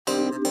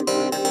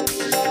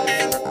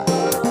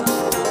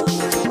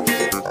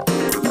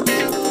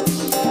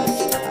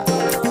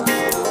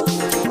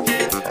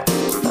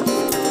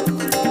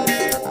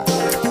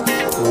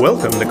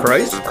Welcome to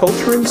Christ,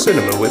 Culture, and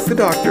Cinema with the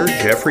Dr.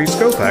 Jeffrey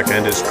Skopak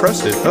and his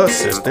trusted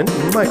assistant,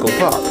 Michael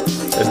Pop,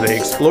 as they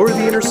explore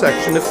the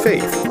intersection of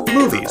faith,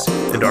 movies,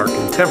 and our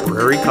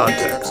contemporary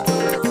context.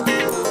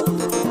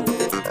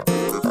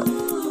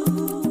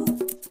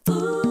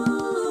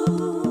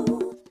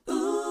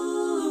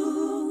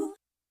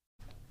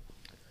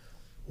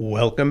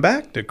 Welcome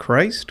back to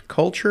Christ,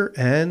 Culture,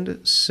 and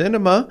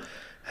Cinema.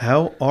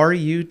 How are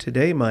you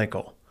today,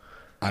 Michael?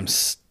 I'm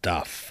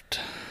stuffed.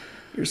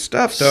 You're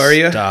stuffed, are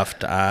you?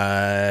 Stuffed.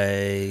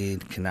 I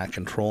cannot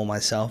control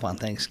myself on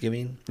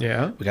Thanksgiving.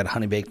 Yeah. We got a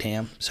honey-baked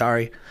ham.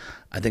 Sorry.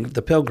 I think if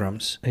the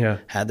Pilgrims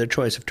had their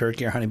choice of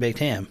turkey or honey-baked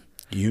ham,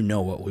 you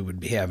know what we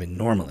would be having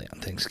normally on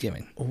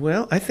Thanksgiving.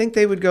 Well, I think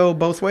they would go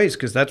both ways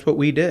because that's what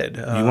we did.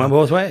 You went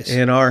both ways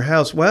in our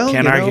house. Well,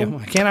 can't argue.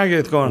 I can't argue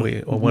with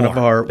going. One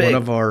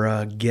of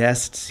our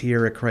guests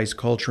here at Christ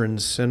Culture and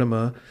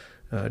Cinema,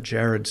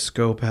 Jared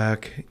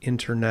Skopak,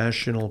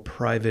 international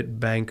private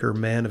banker,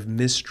 man of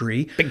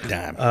mystery, big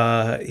time.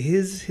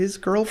 His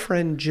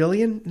girlfriend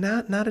Jillian,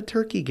 not a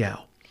turkey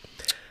gal.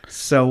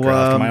 So girl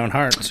after my own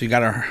heart. So you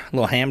got a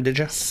little ham, did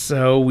you?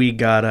 So we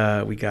got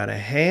a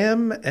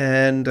ham,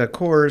 and of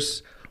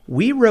course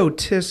we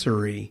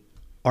rotisserie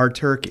our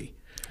turkey.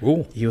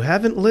 Ooh. You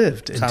haven't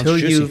lived Sounds until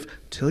juicy.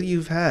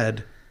 you've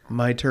had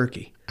my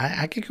turkey.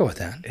 I could go with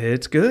that.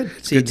 It's good.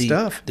 It's See, good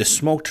stuff. The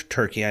smoked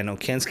turkey I know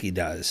Kensky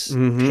does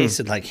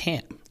tasted like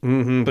ham.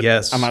 But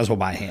yes, I might as well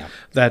buy ham.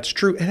 That's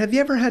true. And have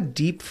you ever had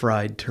deep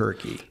fried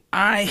turkey?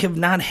 I have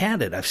not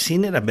had it. I've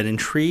seen it. I've been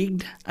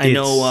intrigued. I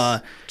know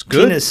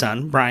good. Tina's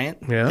son, Bryant,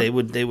 Yeah. they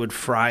would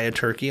fry a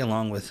turkey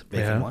along with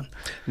bacon one.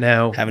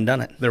 Now, Haven't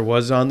done it. There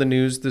was on the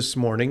news this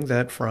morning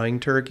that frying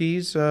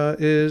turkeys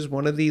is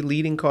one of the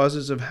leading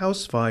causes of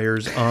house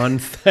fires on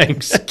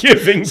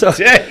Thanksgiving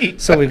Day.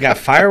 So we've got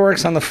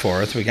fireworks on the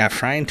 4th. We got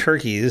frying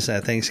turkeys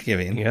at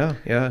Thanksgiving.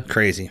 Yeah.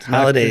 Crazy.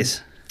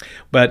 Holidays.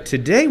 But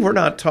today we're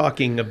not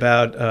talking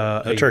about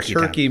a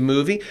turkey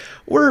movie.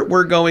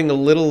 We're going a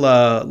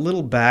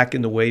little back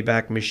in the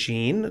Wayback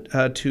Machine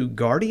to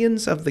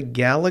Guardians of the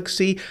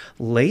Galaxy,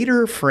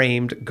 later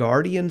framed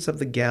Guardians of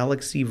the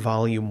Galaxy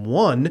Volume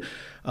 1,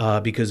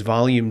 because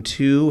Volume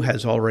 2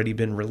 has already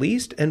been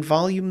released, and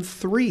Volume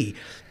 3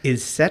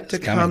 is set to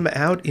come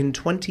out in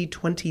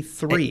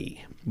 2023.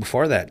 Hey,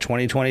 before that,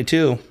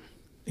 2022.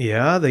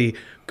 Yeah, the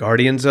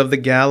Guardians of the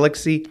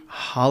Galaxy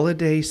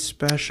Holiday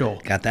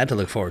Special. Got that to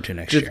look forward to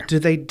next year. Do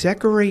they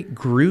decorate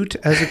Groot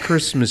as a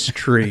Christmas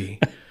tree?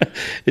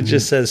 It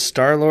just says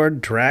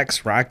Star-Lord,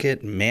 Drax,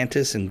 Rocket,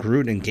 Mantis, and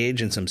Groot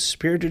engage in some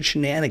spirited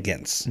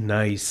shenanigans.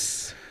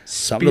 Nice.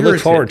 Something to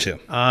look forward to.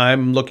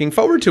 I'm looking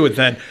forward to it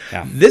then.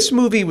 Yeah. This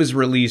movie was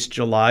released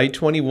July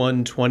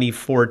 21,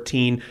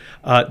 2014,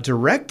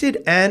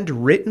 directed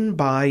and written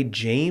by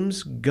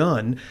James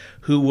Gunn,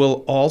 who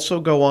will also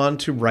go on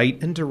to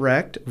write and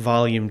direct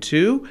Volume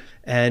 2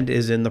 and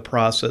is in the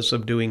process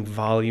of doing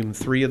Volume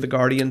 3 of the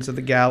Guardians of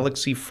the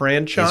Galaxy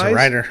franchise. He's a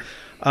writer.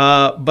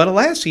 But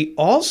alas, he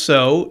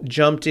also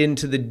jumped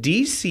into the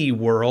DC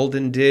world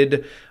and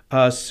did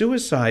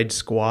Suicide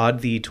Squad,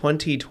 the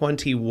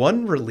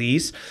 2021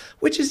 release,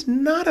 which is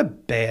not a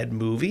bad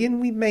movie, and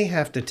we may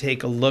have to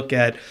take a look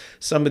at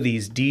some of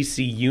these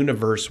DC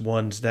Universe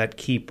ones that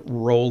keep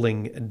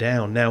rolling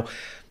down. Now,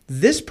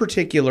 this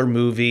particular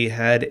movie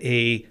had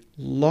a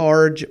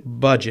large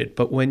budget,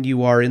 but when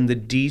you are in the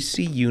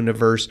DC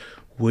Universe,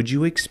 would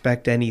you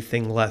expect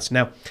anything less?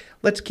 Now,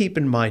 let's keep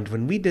in mind,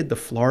 when we did the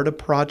Florida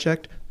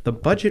Project, the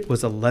budget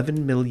was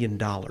 $11 million.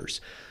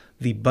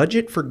 The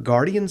budget for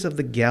Guardians of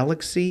the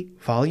Galaxy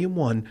Volume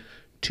 1,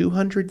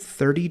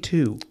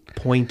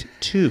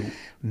 $232.2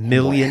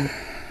 million.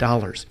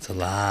 It's a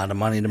lot of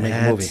money to make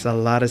a movie. That's a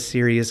lot of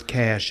serious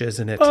cash,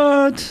 isn't it?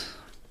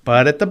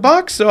 But at the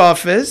box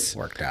office,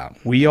 worked out.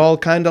 We all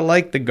kind of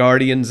like the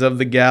Guardians of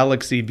the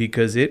Galaxy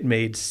because it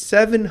made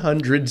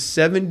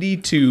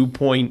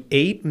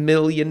 $772.8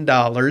 million,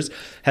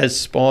 has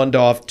spawned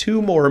off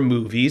 2 more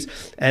movies,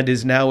 and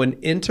is now an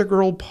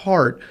integral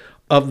part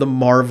of the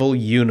Marvel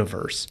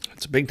Universe.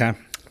 It's big time.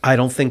 I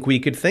don't think we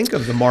could think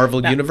of the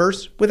Marvel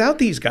Universe without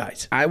these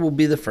guys. I will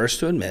be the first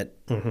to admit,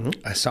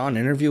 I saw an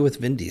interview with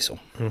Vin Diesel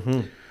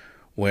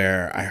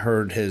where I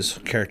heard his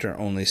character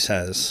only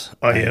says,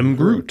 I am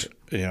Groot.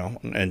 You know,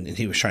 and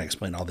he was trying to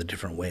explain all the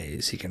different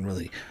ways he can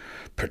really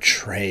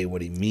portray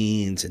what he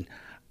means. And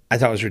I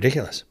thought it was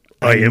ridiculous.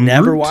 I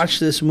never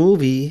watched this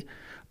movie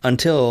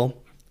until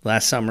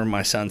last summer.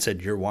 My son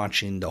said, you're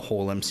watching the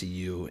whole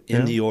MCU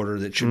in the order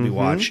that should be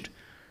watched.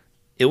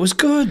 It was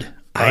good.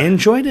 I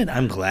enjoyed it.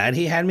 I'm glad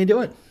he had me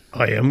do it.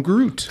 I am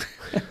Groot.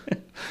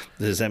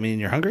 Does that mean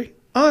you're hungry?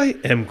 I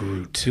am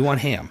Groot. Do you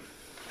want ham?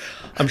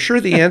 I'm sure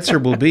the answer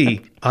will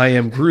be, I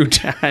am Groot.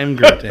 I'm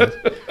Groot.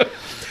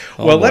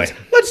 Well,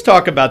 let's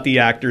talk about the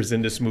actors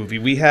in this movie.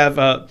 We have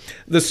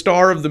the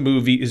star of the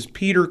movie is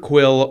Peter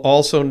Quill,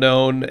 also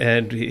known,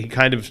 and he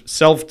kind of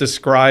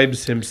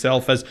self-describes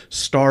himself as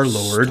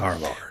Star-Lord,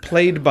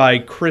 played by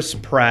Chris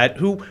Pratt,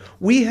 who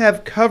we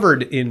have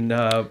covered in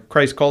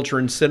Christ Culture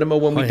and Cinema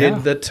when we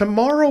did the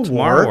Tomorrow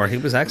War. He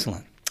was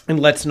excellent. And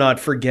let's not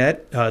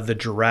forget the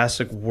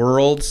Jurassic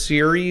World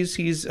series.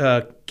 He's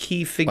a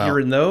key figure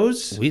in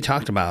those. We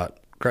talked about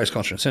Christ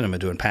Culture and Cinema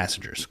doing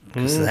Passengers,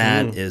 because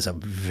that is a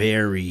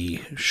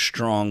very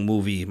strong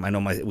movie. I know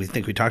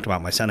we talked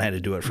about my son had to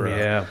do it for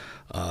a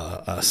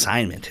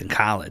assignment in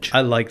college.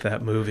 I like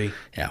that movie.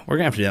 Yeah, we're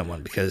going to have to do that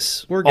one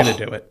because we're going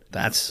to do it.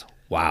 That's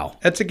wow.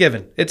 That's a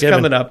given. It's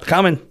coming up.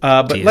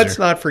 But Teaser. Let's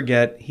not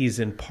forget he's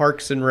in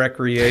Parks and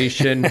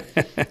Recreation.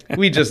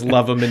 We just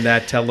love him in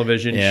that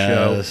television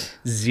show.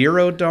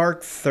 Zero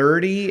Dark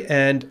 30.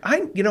 And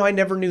I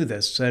never knew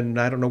this, and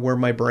I don't know where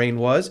my brain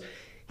was.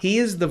 He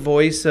is the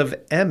voice of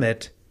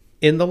Emmett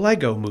in the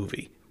Lego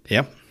Movie.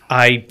 Yep.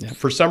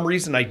 For some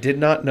reason, I did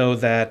not know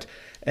that.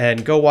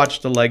 And go watch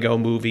the Lego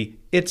Movie.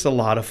 It's a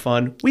lot of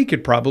fun. We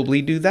could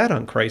probably do that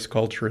on Christ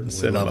Culture and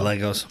Cinema. We love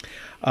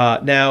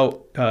Legos. Now,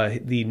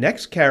 the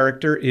next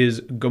character is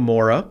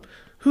Gamora,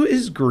 who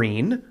is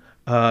green.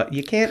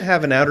 You can't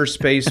have an outer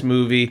space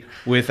movie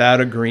without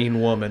a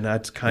green woman.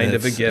 That's kind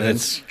of a given.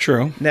 That's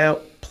true. Now,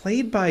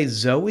 played by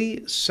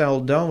Zoe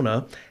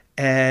Saldana,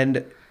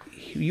 and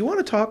you want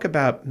to talk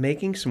about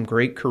making some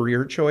great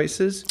career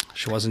choices?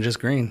 She wasn't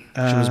just green.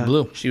 She was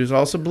blue. She was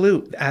also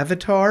blue.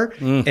 Avatar.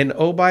 And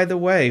oh, by the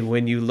way,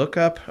 when you look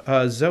up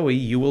Zoe,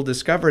 you will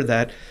discover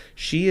that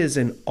she is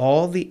in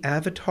all the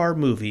Avatar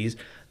movies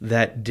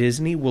that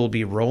Disney will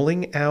be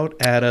rolling out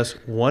at us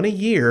one a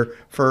year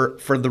for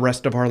the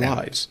rest of our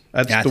lives.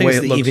 That's the way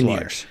it looks even like.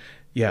 Years.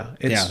 Yeah,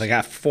 they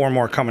got 4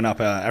 more coming up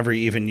every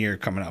even year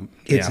coming up.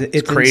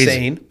 It's crazy.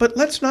 Insane. But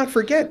let's not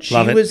forget, she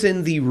was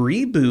in the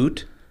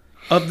reboot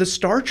of the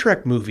Star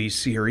Trek movie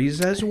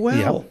series as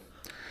well.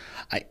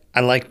 Yep. I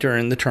liked her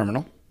in The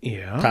Terminal.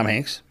 Yeah. Tom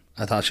Hanks.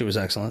 I thought she was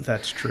excellent.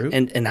 That's true.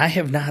 And I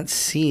have not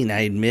seen,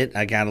 I admit,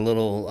 I got a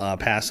little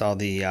past all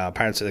the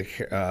Pirates of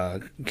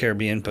the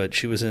Caribbean, but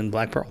she was in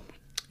Black Pearl.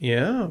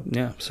 Yeah.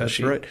 Yeah. So that's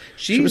right.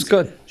 She was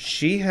good.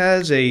 She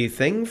has a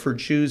thing for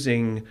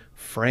choosing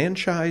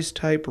franchise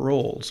type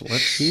roles.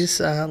 She's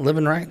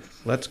living right.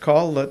 Let's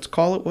call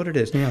it what it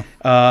is.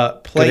 Yeah.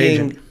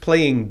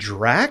 Playing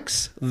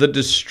Drax the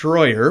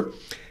Destroyer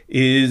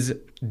is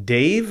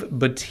Dave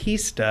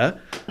Bautista,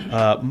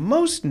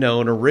 most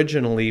known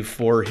originally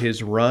for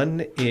his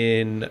run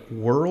in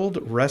World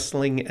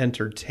Wrestling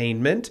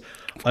Entertainment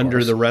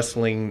under the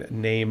wrestling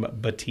name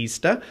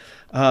Batista.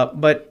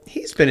 But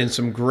he's been in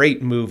some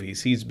great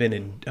movies. He's been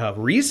in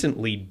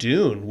recently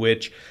Dune,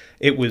 which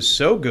it was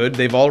so good.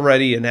 They've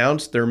already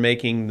announced they're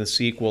making the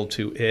sequel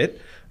to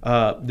it.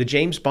 The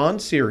James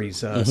Bond series,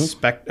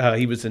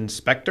 he was in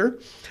Spectre.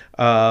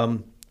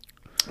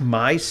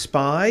 My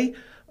Spy,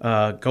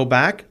 go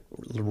back,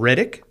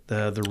 Riddick,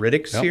 the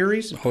Riddick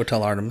series.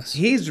 Hotel Artemis.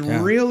 He's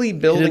really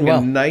building a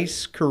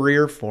nice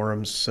career for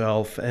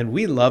himself, and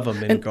we love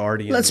him in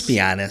Guardians. Let's be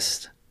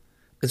honest.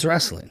 It's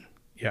wrestling.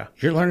 Yeah.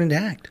 You're learning to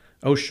act.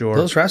 Oh, sure.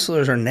 Those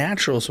wrestlers are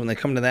naturals when they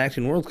come to the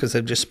acting world because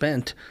they've just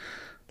spent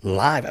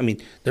live. I mean,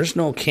 there's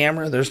no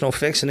camera. There's no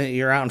fixing it.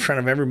 You're out in front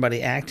of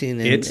everybody acting.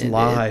 It's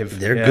live.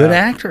 They're good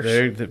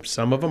actors.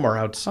 Some of them are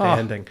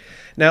outstanding.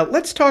 Now,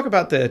 let's talk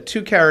about the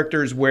two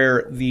characters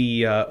where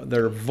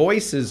their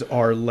voices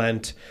are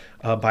lent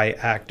by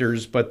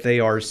actors, but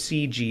they are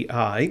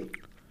CGI.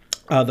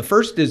 The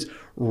first is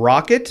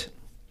Rocket,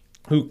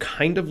 who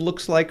kind of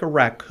looks like a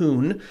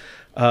raccoon.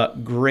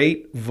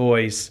 Great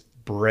voice,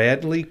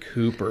 Bradley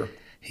Cooper.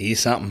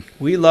 He's something.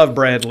 We love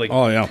Bradley.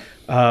 Oh, yeah.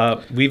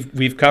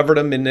 We've covered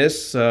him in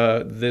this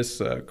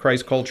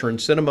Christ Culture and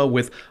Cinema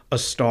with A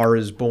Star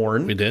Is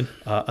Born. We did.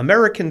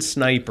 American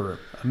Sniper,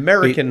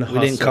 American Hustle.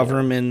 We didn't cover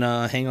him in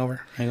Hangover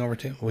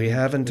 2? We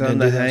haven't done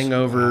the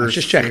Hangover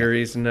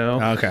series,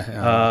 no.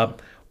 Okay.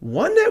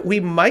 One that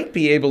we might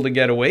be able to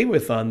get away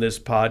with on this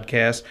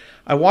podcast.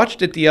 I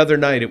watched it the other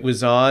night. It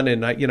was on,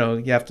 and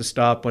you have to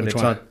stop when it's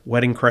on.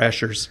 Wedding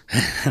Crashers.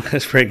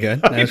 That's pretty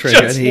good. That's pretty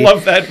good. I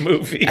love that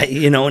movie. And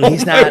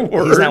he's not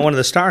one of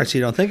the stars.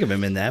 You don't think of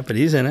him in that, but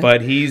he's in it.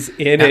 But he's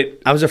in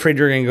it. I was afraid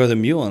you were going to go The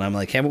Mule, and I'm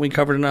like, haven't we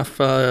covered enough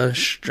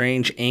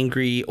strange,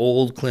 angry,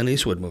 old Clint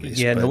Eastwood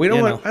movies? Yeah, but, no, we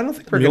don't. I don't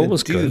think we're going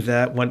to do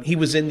that one. He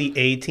was in the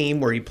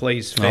A-Team where he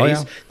plays Face. Oh,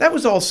 yeah. That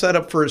was all set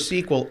up for a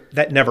sequel.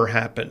 That never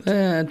happened.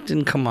 It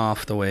didn't come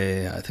off the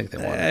way I think they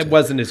wanted it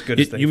wasn't as good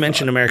as they You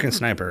mentioned American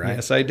Sniper, right?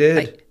 Yes, I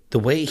did. The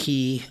way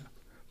he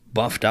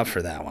buffed up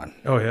for that one.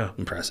 Oh, yeah.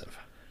 Impressive.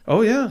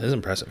 Oh, yeah. It was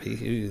impressive.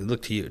 He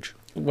looked huge.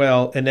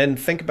 Well, and then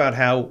think about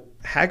how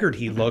haggard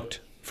he looked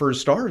for A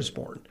Star Is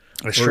Born,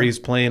 where he's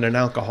playing an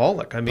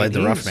alcoholic. I mean, played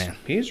the rough man.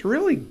 He's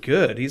really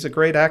good. He's a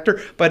great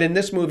actor. But in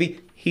this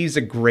movie, he's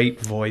a great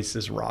voice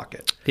as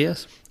Rocket. He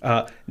is.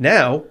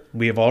 Now,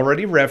 we have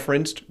already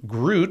referenced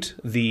Groot,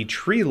 the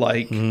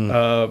tree-like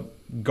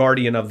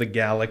Guardian of the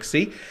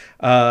Galaxy,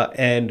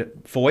 and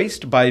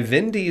voiced by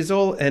Vin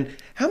Diesel. And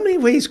how many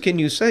ways can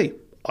you say,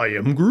 I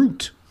am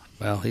Groot?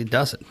 Well, he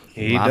does it.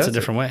 Lots of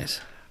different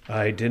ways.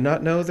 I did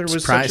not know there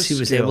was surprised such a he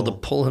was skill. able to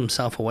pull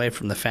himself away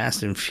from the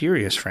Fast and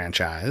Furious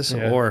franchise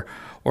or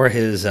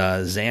his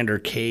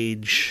Xander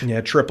Cage.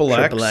 Yeah, Triple X.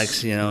 Triple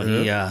X, he...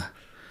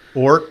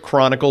 or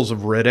Chronicles of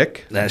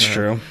Riddick. That's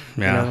true.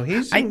 Yeah.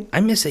 I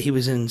miss that he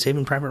was in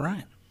Saving Private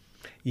Ryan.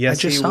 Yes,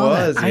 I just he saw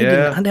was. that.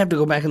 Yeah. I'd have to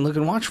go back and look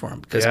and watch for him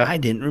because Yeah. I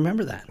didn't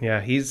remember that.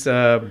 Yeah, he's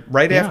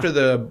right after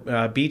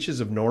the beaches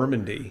of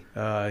Normandy.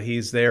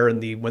 He's there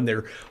in when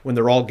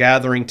they're all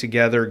gathering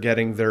together,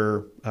 getting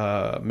their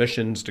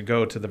missions to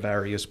go to the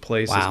various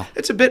places. Wow.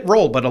 It's a bit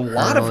role, but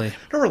Really?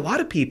 there were a lot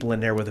of people in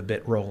there with a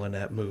bit role in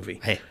that movie.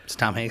 Hey, it's a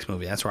Tom Hanks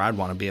movie. That's where I'd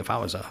want to be if I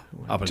was a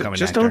up and coming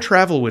Just actor. don't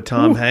travel with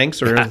Tom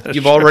Hanks, or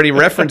you've already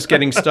referenced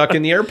getting stuck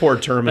in the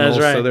airport terminal.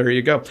 That's right. So there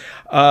you go.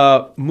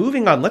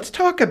 Moving on, let's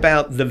talk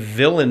about the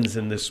villains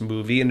in this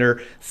movie, and there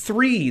are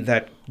three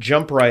that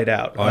jump right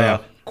out. Oh, yeah.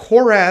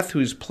 Korath,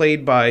 who's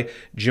played by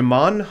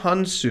Jimon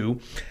Hunsu,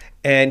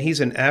 and he's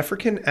an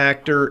African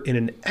actor in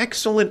an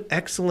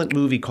excellent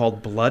movie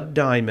called Blood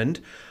Diamond.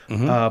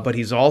 But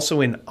he's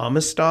also in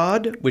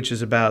Amistad, which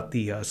is about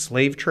the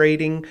slave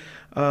trading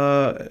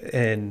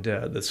and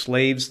the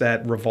slaves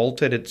that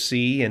revolted at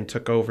sea and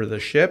took over the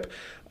ship.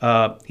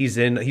 He's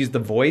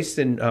the voice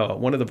in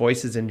one of the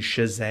voices in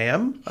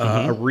Shazam,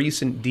 a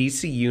recent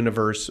DC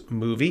Universe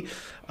movie.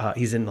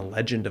 He's in The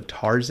Legend of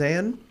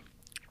Tarzan.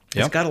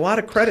 He's got a lot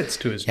of credits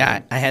to his name.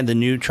 Yeah, I had the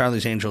new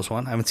Charlie's Angels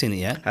one. I haven't seen it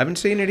yet. Haven't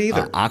seen it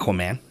either.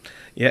 Aquaman.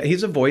 Yeah,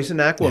 he's a voice in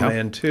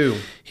Aquaman too.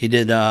 He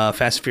did Fast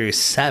and Furious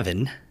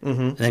 7,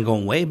 and then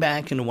going way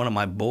back into one of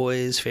my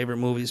boys' favorite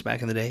movies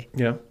back in the day.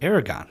 Yeah,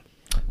 Aragon.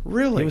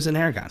 really. He was in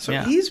Aragon. So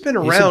yeah. he's been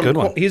He's a around. good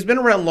one. He's been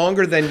around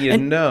longer than you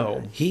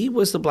know. He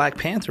was the Black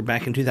Panther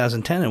back in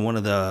 2010 in one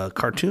of the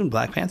cartoon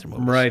Black Panther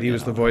movies. Right, he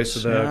was the voice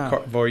of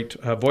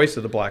the voice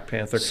of the Black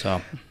Panther.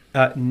 So,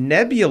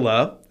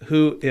 Nebula,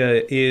 who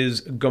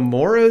is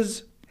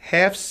Gamora's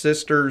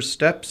half-sister,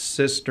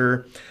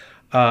 stepsister,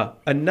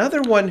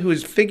 another one who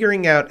is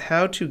figuring out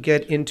how to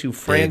get into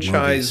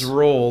franchise movies.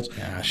 roles,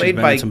 Yeah, she's played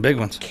been by in some big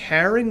ones.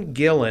 Karen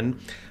Gillan,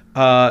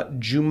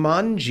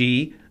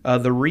 Jumanji,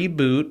 the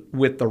reboot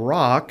with The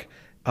Rock.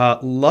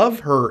 Love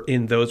her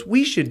in those.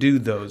 We should do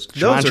those.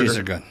 Jumanjis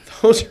are good.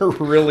 Those are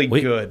really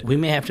good. we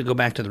may have to go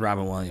back to the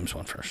Robin Williams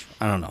one first.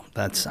 I don't know.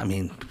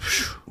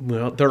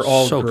 Well, they're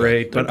all So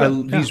great, good. but They're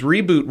good, these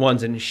reboot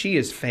ones, and she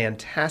is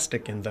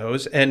fantastic in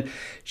those. And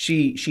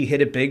she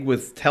hit it big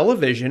with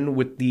television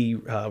with the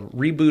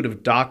reboot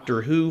of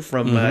Doctor Who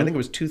from I think it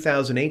was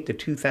 2008 to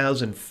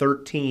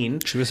 2013.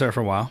 She was there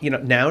for a while. You know,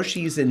 now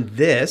she's in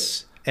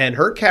this, and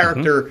her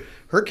character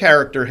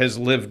has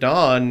lived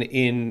on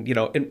in, you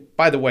know, and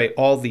by the way,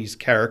 all these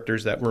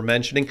characters that we're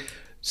mentioning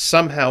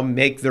somehow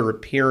make their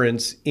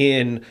appearance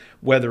in,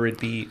 whether it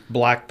be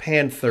Black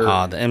Panther,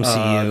 the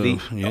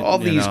MCU, all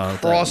these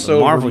crossover the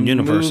Marvel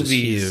universe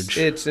movies. is huge.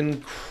 It's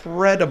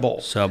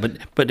incredible. So,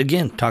 but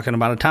again, talking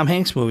about a Tom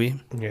Hanks movie,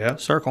 Yeah.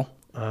 Circle.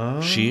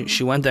 Oh. She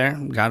went there,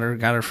 got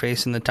her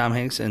face in the Tom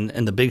Hanks, and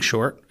The Big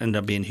Short ended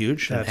up being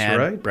huge. That's and had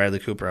right. Bradley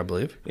Cooper, I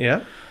believe.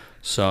 Yeah.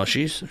 So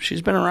she's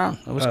been around.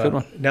 That was a good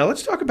one. Now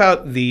let's talk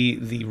about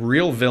the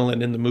real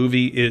villain in the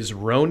movie is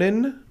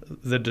Ronan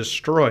the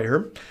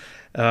Destroyer.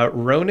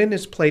 Ronan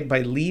is played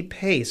by Lee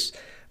Pace.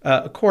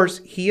 Of course,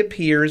 he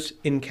appears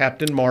in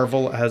Captain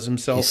Marvel as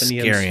himself He's in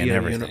the scary MCU. and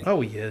everything.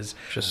 Oh, he is.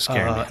 Just a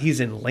scary man. He's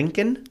in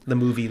Lincoln, the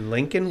movie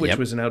Lincoln, which Yep.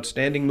 was an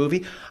outstanding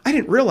movie. I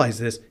didn't realize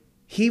this.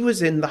 He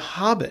was in The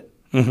Hobbit.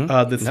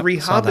 The three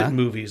saw Hobbit that.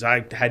 movies.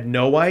 I had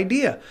no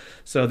idea.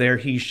 So there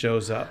he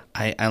shows up.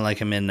 I like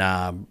him in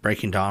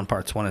Breaking Dawn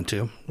Parts 1 and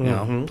 2. You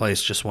know,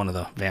 plays just one of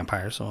the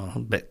vampires,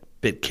 so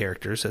bit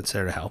characters that's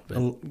there to help.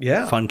 And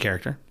Yeah. fun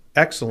character.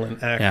 Excellent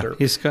Yeah, actor.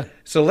 he's good.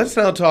 So let's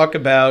now talk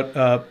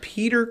about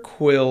Peter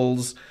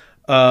Quill's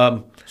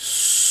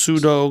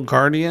Pseudo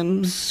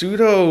Guardian.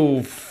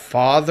 pseudo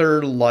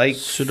father-like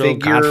Pseudo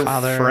figure,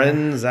 godfather.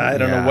 friends. I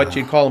don't know Yeah. what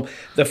you call him.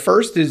 The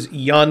first is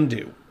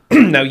Yondu.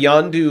 Now,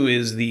 Yondu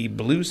is the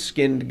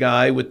blue-skinned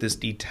guy with this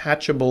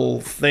detachable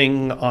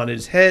thing on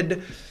his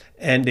head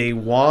and a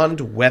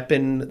wand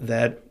weapon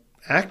that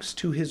acts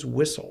to his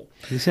whistle.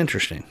 He's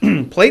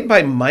interesting. Played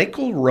by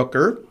Michael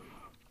Rooker,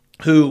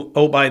 who,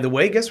 oh, by the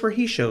way, guess where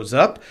he shows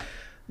up?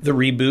 The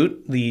reboot,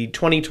 the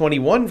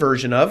 2021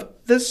 version of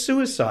The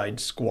Suicide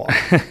Squad.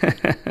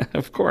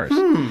 Of course.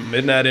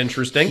 Isn't that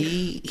interesting?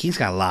 He's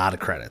got a lot of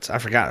credits. I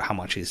forgot how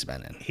much he's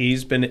been in.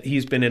 He's been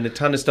in a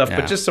ton of stuff, Yeah.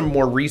 but just some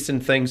more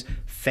recent things.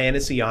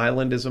 Fantasy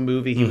Island is a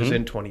movie. He was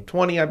in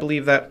 2020, I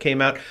believe that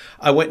came out.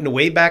 I went in the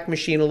Wayback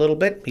Machine a little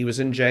bit. He was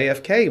in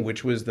JFK,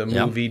 which was the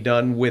movie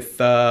done with,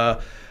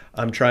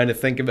 I'm trying to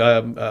think of,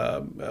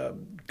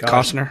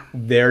 Costner.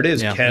 There it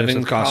is, Yeah, Kevin it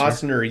was with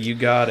Costner. Costner. You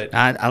got it.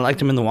 I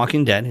liked him in The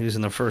Walking Dead. He was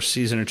in the first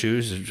season or two.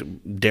 He's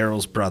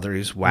Daryl's brother.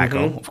 He's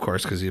Wacko, of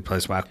course, because he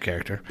plays Wacko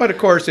character. But of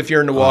course, if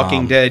you're in The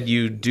Walking Dead,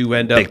 you do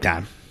end up Big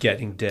time.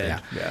 getting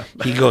dead. Yeah.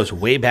 He goes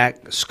way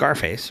back,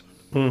 Scarface,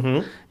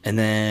 and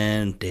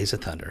then Days of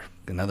Thunder,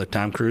 another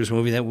Tom Cruise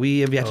movie that we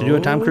have yet to do a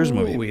Tom Cruise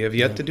movie. We have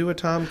yet to do a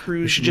Tom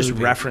Cruise. We should just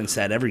movie. reference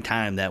that every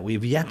time that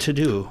we've yet to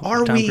do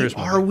Are a Tom we Cruise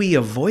movie. are we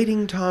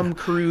avoiding Tom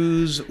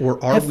Cruise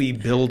or are we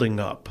building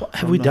up?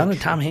 Have we done a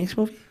Tom Hanks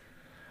movie?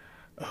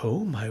 Oh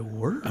my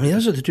word! I mean,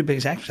 those are the two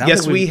biggest actors. I don't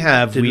Yes, think we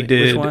have. We Which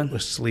did one?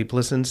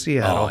 Sleepless in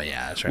Seattle. Oh,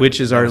 yeah, that's right. Which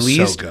is That our was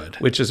so least good.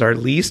 Which is our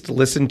least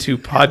listened to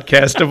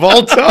podcast of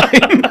all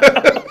time.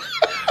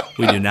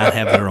 We do not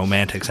have the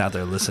romantics out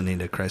there listening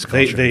to Christ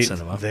Culture and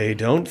Cinema. They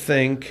don't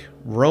think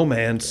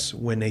romance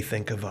when they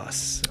think of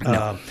us.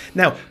 No.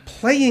 Now,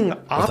 playing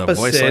opposite... With a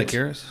voice like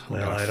yours?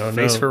 Well, I don't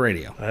know. Face for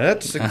radio.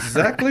 That's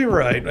exactly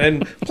right.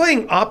 And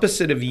playing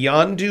opposite of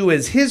Yondu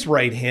as his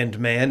right-hand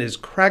man is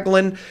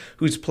Kraglin,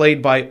 who's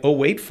played by, oh,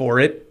 wait for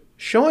it,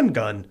 Sean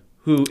Gunn,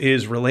 who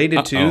is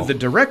related to the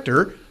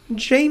director,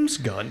 James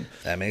Gunn.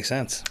 That makes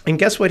sense. And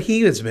guess what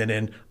he has been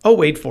in? Oh,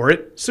 wait for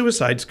it,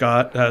 Suicide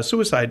Squad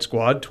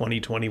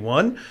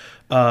 2021.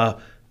 A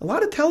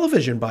lot of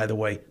television, by the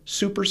way.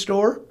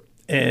 Superstore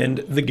and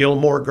The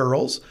Gilmore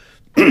Girls.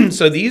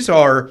 So these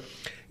are,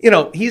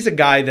 he's a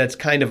guy that's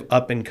kind of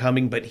up and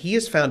coming, but he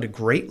has found a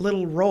great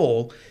little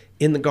role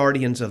in the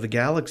Guardians of the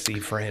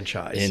Galaxy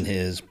franchise. In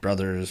his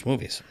brother's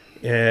movies.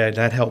 Yeah,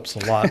 that helps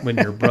a lot when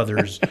your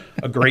brother's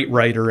a great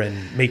writer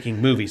and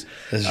making movies.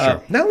 This is true.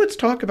 Now let's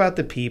talk about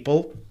the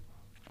people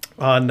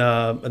on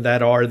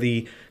that are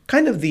the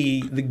kind of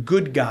the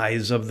good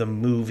guys of the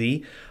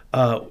movie.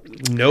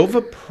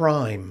 Nova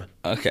Prime.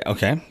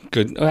 Okay,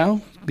 good.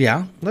 Well,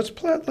 yeah. Let's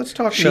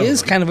talk. She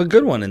is kind of a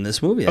good one in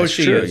this movie. That's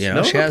she true. is.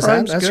 Nova she has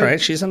Prime's that. That's good. right.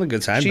 She's on the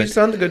good side. She's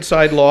on the good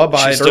side. Law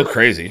abider. She's still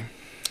crazy.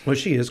 Well,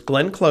 she is.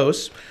 Glenn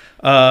Close.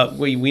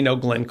 We know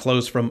Glenn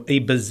Close from a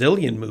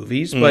bazillion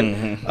movies,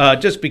 but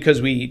just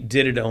because we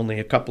did it only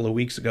a couple of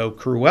weeks ago,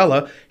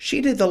 Cruella,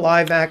 she did the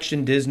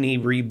live-action Disney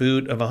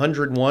reboot of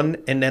 101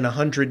 and then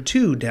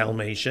 102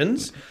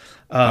 Dalmatians.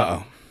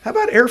 How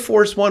about Air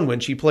Force One when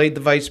she played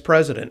the vice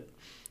president?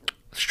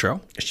 It's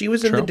true. She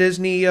was in the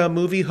Disney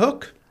movie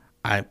Hook.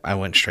 I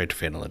went straight to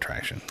Fatal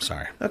Attraction.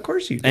 Sorry. Of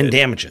course you did. And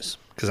Damages,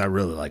 because I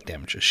really like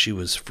Damages. She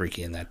was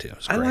freaky in that, too.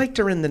 I liked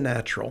her in The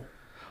Natural.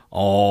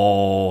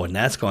 Oh, and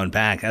that's going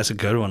back. That's a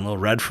good one. Little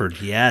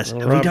Redford, yes.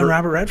 Have we done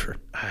Robert Redford?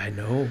 I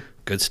know.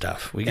 Good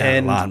stuff. We got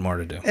a lot more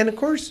to do. And, of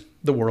course,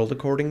 The World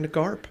According to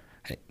Garp.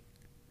 Hey,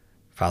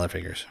 father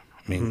figures.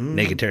 I mean,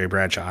 Naked Terry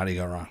Bradshaw, how do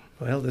you go wrong?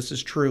 Well, this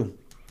is true.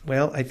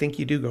 Well, I think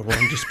you do go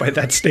wrong just by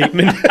that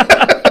statement.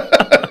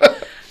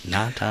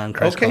 Not on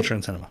Christ Culture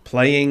and Cinema.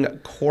 Playing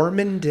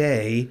Corman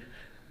Day,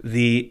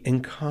 the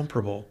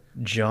incomparable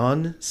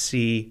John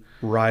C.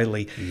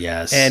 Reilly.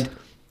 Yes. And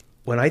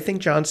when I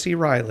think John C.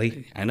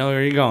 Reilly, I know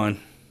where you're going.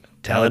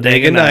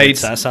 Talladega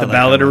Nights, The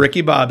Ballad of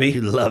Ricky Bobby.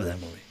 You love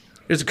that movie.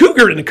 There's a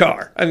cougar in the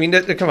car. I mean,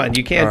 come on,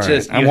 you can't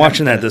just... I'm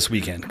watching that this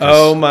weekend.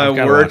 Oh, my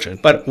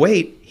word. But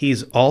wait,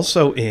 he's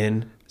also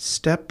in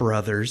Step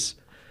Brothers,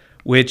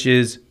 which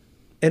is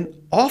an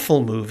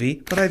awful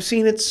movie, but I've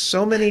seen it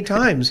so many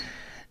times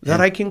that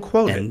I can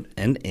quote it.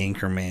 And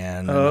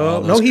Anchorman.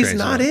 Oh, no, he's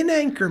not in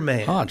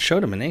Anchorman. Oh, it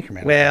showed him in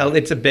Anchorman. Well,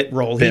 it's a bit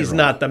role. He's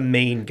not the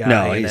main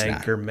guy in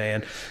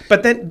Anchorman.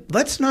 But then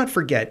let's not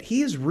forget,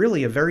 he is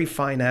really a very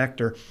fine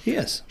actor. He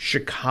is.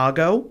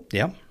 Chicago.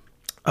 Yeah.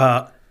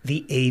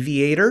 The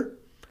Aviator.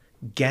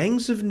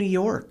 Gangs of New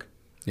York.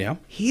 Yeah.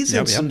 He's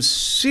in some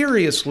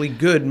seriously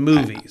good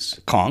movies.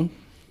 Kong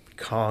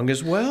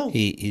as well.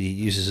 He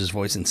uses his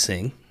voice in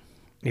Sing.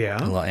 Yeah.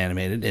 A little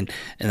animated. And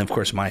of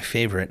course, my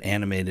favorite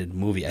animated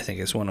movie, I think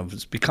it's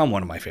become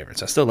one of my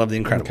favorites. I still love The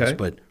Incredibles,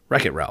 but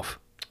Wreck-It Ralph.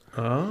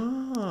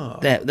 Oh.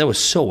 That was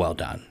so well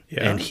done.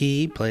 Yeah. And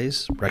he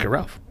plays Wreck-It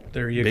Ralph.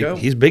 There you go.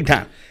 He's big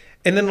time.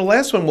 And then the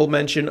last one we'll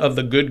mention of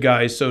the good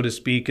guys, so to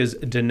speak, is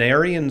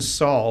Denarian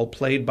Saul,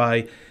 played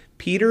by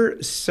Peter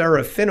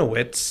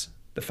Serafinowicz.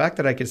 The fact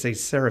that I could say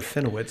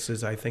Serafinowicz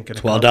is, I think, an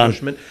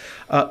accomplishment.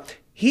 Well done.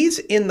 He's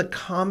in the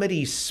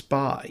comedy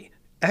Spy.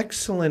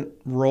 Excellent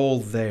role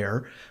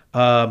there.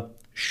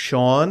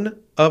 Shaun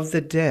of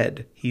the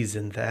Dead, he's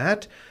in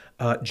that.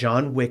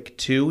 John Wick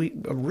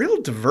 2, a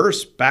real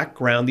diverse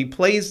background. He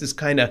plays this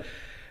kind of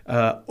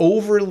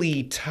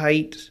overly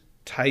tight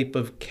type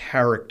of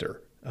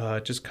character.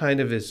 Just kind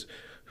of is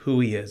who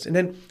he is. And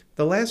then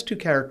the last two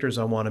characters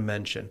I want to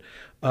mention.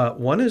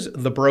 One is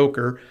the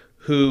broker,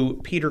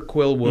 who Peter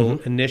Quill will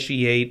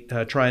initiate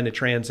trying a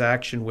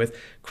transaction with.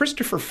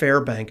 Christopher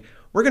Fairbank.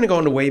 We're going to go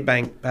into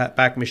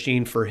Wayback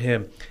Machine for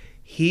him.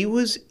 He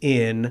was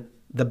in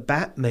the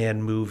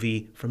Batman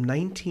movie from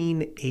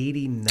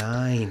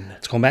 1989.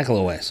 It's going back a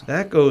little ways.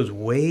 That goes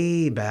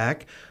way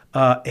back.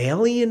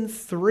 Alien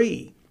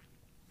 3.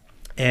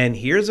 And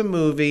here's a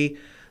movie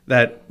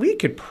that we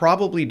could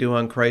probably do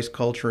on Christ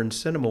Culture and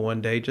Cinema one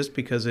day just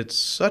because it's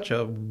such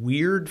a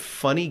weird,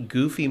 funny,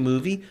 goofy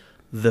movie.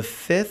 The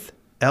Fifth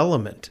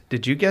Element.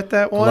 Did you get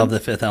that one? Love The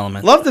Fifth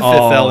Element. Love The Fifth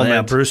Element.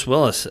 Yeah, Bruce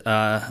Willis.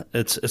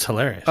 It's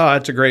hilarious. Oh,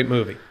 it's a great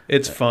movie.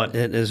 It's fun.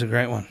 It is a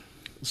great one.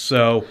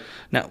 So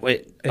now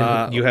wait,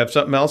 you have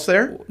something else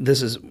there?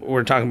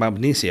 We're talking about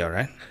Benicio,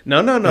 right?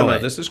 No.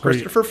 This is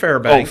Christopher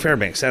Fairbanks. Oh,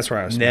 Fairbanks. That's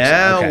where I was.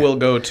 Now we'll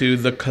go to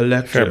The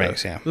Collector.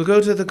 Fairbanks, yeah. We'll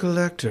go to The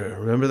Collector.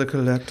 Remember The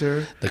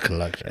Collector? The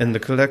Collector. And The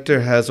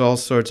Collector has all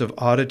sorts of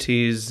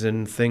oddities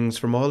and things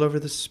from all over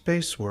the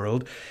space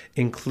world,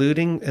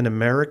 including an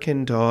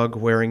American dog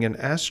wearing an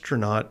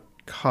astronaut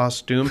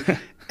costume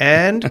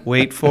and,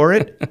 wait for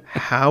it,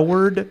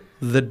 Howard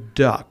the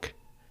Duck.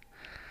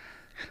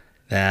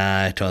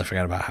 I totally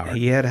forgot about Howard.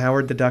 He had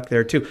Howard the Duck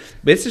there too.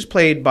 This is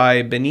played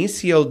by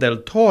Benicio del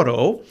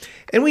Toro,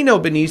 and we know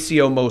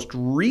Benicio most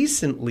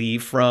recently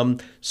from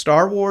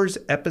Star Wars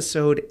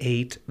Episode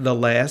 8, The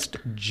Last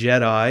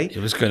Jedi. He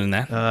was good in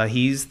that.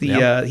 He's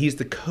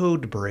the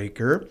code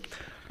breaker.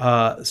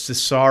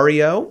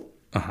 Cesario.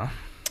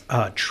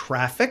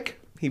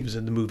 Traffic. He was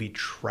in the movie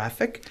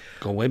Traffic.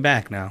 Go way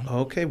back now.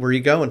 Okay, where are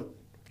you going?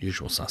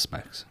 Usual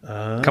Suspects.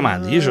 Come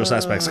on, The Usual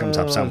Suspects comes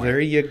up somewhere. There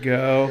you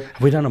go.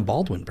 Have we done a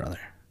Baldwin brother?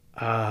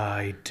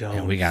 I don't.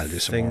 Yeah, we got to do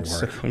some more work.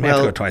 So. We might have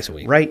to go twice a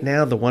week. Right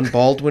now, the one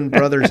Baldwin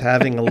brother's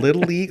having a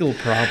little legal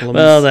problems.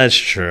 Well, that's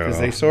true. Because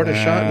they sort of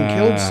shot and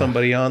killed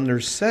somebody on their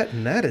set,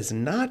 and that is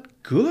not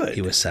good.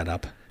 He was set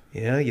up.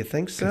 Yeah, you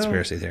think so?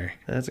 Conspiracy theory.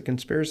 That's a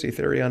conspiracy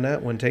theory on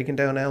that one, taking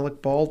down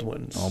Alec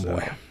Baldwin. Oh,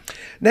 boy.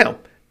 Now,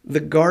 the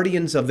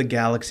Guardians of the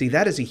Galaxy,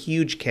 that is a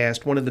huge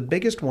cast, one of the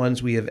biggest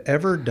ones we have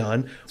ever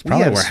done. It's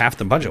probably where half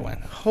the budget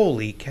went.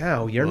 Holy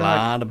cow, you're not A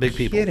lot of big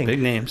people,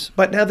 big names.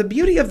 But now the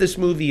beauty of this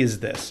movie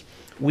is this.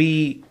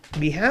 We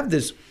have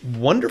this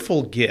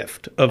wonderful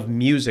gift of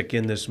music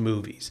in this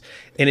movies,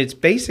 and it's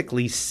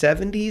basically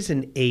 70s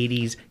and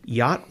 80s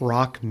yacht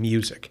rock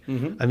music.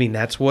 I mean,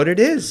 that's what it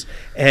is.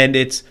 And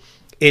it's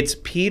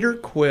Peter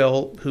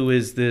Quill, who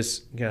is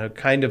this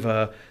kind of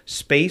a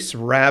space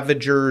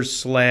ravager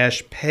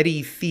 /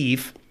 petty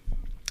thief.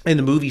 And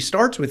the movie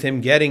starts with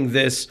him getting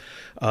this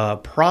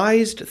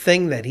prized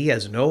thing that he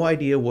has no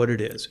idea what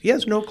it is. He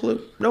has no clue.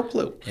 No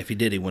clue. If he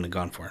did, he wouldn't have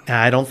gone for it.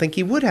 I don't think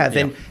he would have.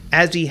 Yeah. And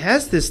as he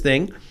has this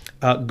thing,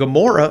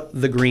 Gamora,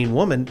 the Green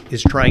Woman,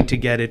 is trying to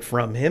get it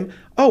from him.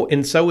 Oh,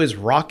 and so is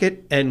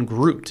Rocket and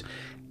Groot.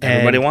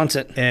 Everybody wants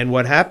it. And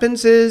what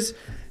happens is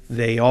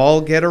they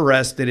all get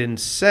arrested and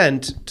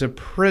sent to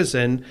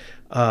prison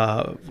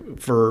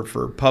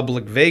for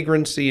public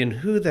vagrancy, and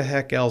who the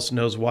heck else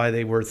knows why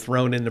they were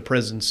thrown into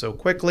prison so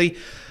quickly.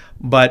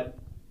 But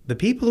the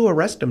people who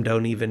arrest them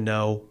don't even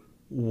know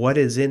what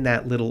is in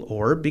that little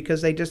orb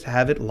because they just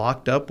have it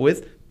locked up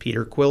with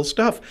Peter Quill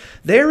stuff.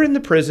 They're in the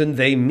prison.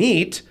 They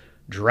meet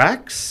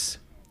Drax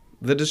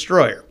the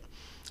Destroyer.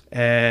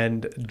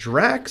 And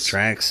Drax.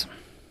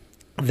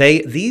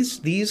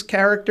 These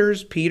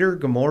characters, Peter,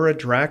 Gamora,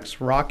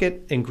 Drax,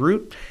 Rocket, and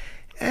Groot,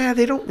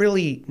 they don't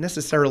really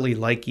necessarily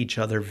like each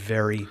other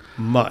very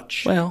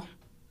much. Well,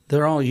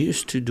 they're all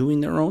used to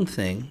doing their own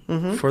thing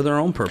for their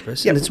own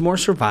purpose, and it's more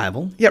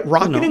survival. Yeah,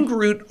 Rocket and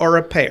Groot are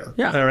a pair.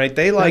 Yeah. All right,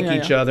 they like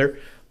each other.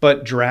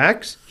 But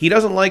Drax, he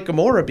doesn't like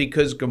Gamora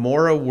because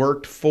Gamora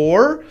worked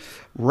for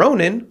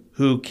Ronan,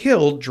 who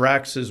killed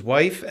Drax's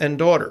wife and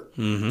daughter.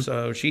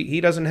 So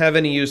he doesn't have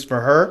any use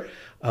for her.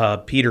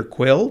 Peter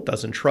Quill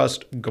doesn't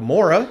trust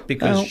Gamora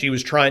because she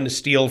was trying to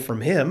steal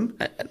from him.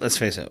 Let's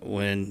face it,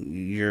 when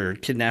you're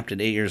kidnapped at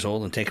 8 years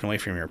old and taken away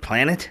from your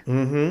planet,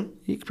 you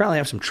could probably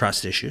have some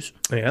trust issues.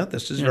 Yeah,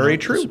 this is very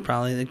true.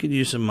 They could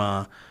use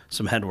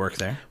some head work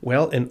there.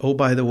 Well, and oh,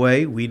 by the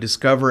way, we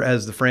discover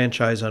as the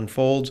franchise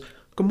unfolds,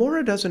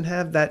 Gamora doesn't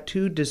have that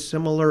too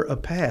dissimilar a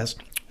past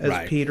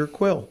as Peter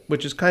Quill,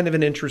 which is kind of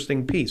an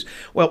interesting piece.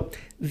 Well,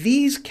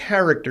 these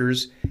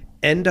characters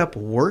end up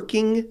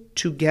working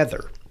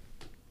together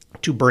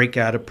to break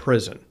out of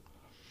prison.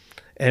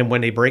 And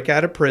when they break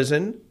out of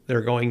prison,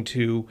 they're going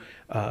to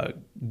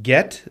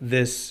get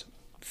this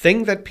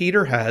thing that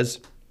Peter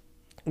has.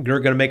 They're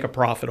going to make a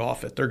profit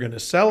off it. They're going to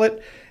sell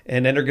it,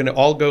 and then they're going to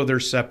all go their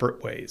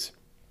separate ways.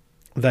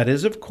 That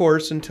is, of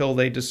course, until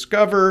they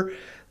discover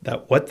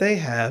that what they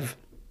have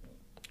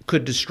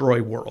could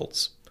destroy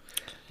worlds.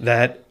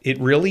 That it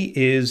really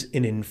is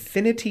an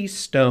infinity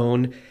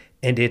stone,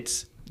 and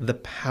it's the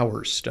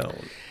Power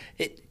Stone.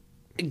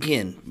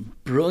 Again,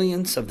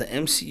 brilliance of the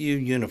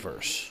MCU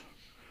universe.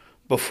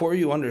 Before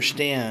you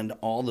understand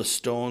all the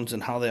stones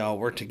and how they all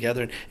work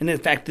together. And in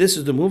fact, this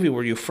is the movie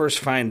where you first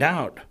find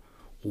out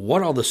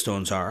what all the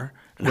stones are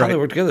and how they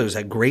work together. There's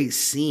that great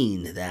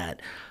scene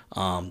that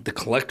the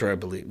Collector, I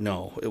believe.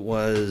 No, it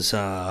was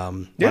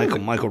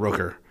Michael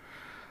Rooker.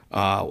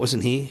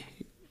 Wasn't he?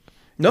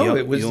 No,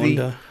 it was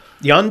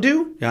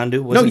Yondu?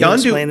 Yondu? Wasn't he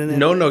explaining it?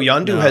 No,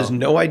 Yondu has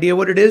no idea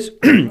what it is.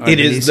 It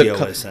is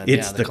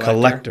the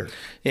collector.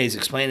 Yeah, he's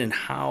explaining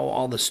how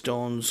all the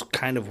stones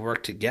kind of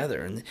work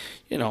together. And,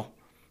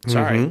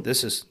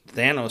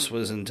 Thanos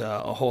wasn't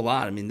a whole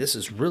lot. I mean, this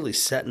is really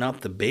setting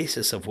up the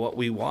basis of what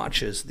we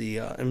watch as the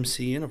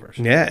MC universe.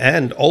 Yeah,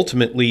 and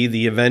ultimately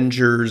the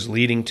Avengers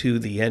leading to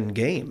the end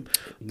game.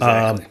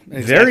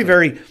 Exactly. Very,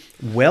 very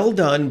well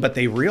done, but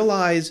they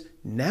realize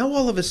now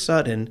all of a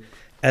sudden,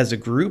 as a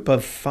group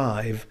of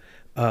 5,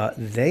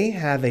 they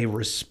have a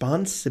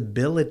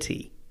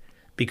responsibility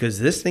because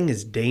this thing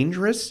is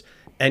dangerous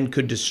and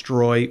could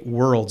destroy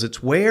worlds.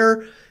 It's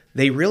where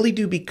they really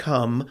do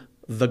become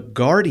the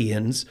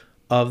guardians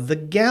of the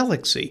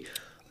galaxy.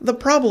 The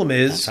problem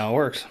is... That's how it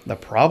works. The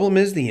problem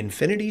is the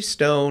Infinity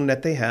Stone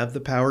that they have, the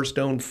Power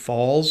Stone,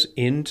 falls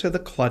into the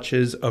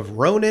clutches of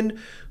Ronan,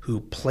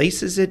 who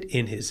places it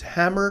in his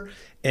hammer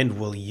and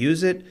will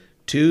use it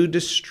to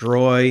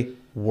destroy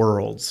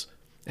worlds.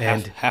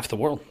 And half the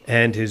world.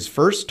 And his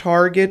first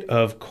target,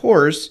 of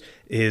course,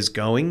 is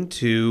going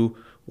to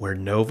where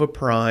Nova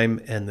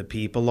Prime and the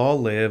people all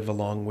live,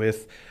 along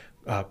with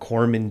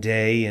Corman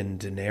Day and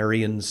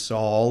Denarian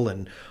Saul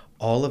and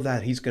all of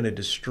that. He's going to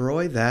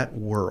destroy that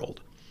world.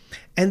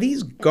 And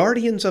these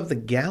Guardians of the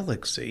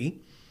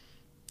Galaxy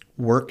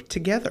work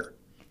together.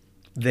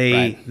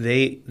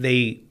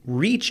 They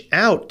reach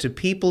out to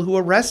people who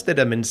arrested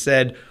him and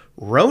said,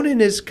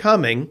 Ronan is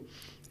coming,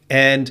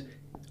 and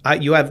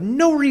you have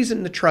no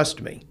reason to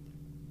trust me,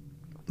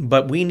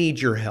 but we need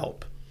your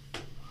help.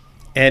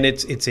 And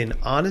it's in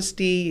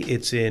honesty,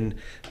 it's in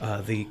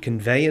the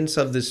conveyance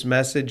of this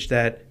message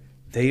that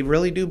they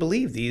really do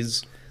believe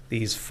these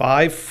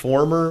 5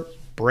 former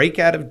break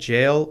out of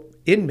jail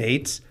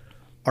inmates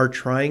are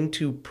trying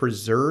to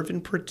preserve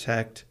and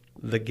protect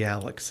the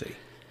galaxy.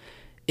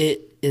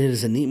 It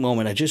is a neat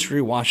moment. I just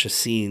rewatched a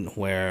scene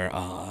where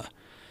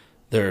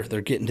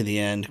they're getting to the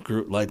end.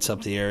 Groot lights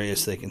up the area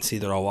so they can see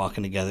they're all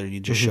walking together. You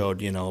just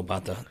showed,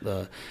 about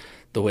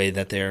the way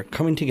that they're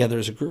coming together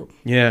as a group.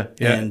 Yeah.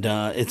 And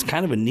it's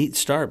kind of a neat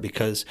start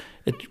because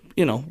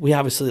we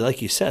obviously,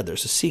 like you said,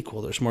 there's a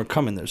sequel. There's more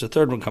coming. There's a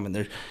third one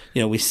coming.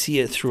 We see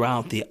it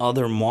throughout the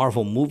other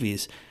Marvel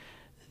movies.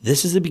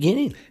 This is the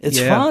beginning. It's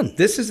fun.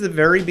 This is the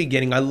very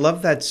beginning. I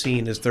love that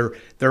scene as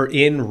they're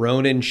in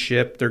Ronan's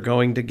ship. They're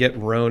going to get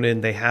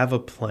Ronan. They have a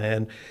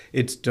plan.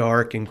 It's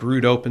dark, and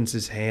Groot opens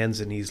his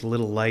hands and these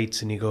little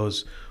lights, and he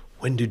goes,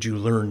 "When did you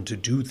learn to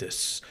do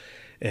this?"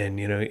 And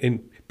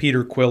and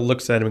Peter Quill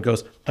looks at him and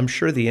goes, "I'm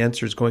sure the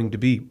answer is going to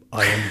be,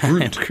 I am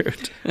Groot." I am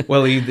Groot.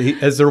 Well, he,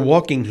 as they're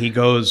walking, he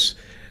goes.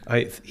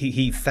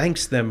 He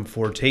thanks them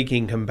for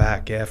taking him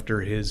back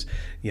after his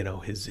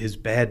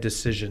bad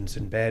decisions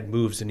and bad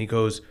moves, and he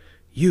goes,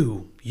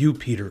 "You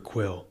Peter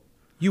Quill,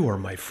 you are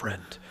my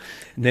friend."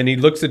 And then he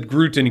looks at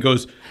Groot and he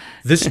goes,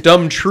 "This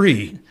dumb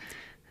tree,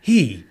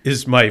 he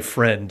is my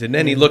friend." And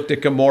then he looked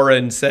at Gamora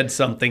and said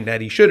something that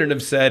he shouldn't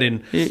have said.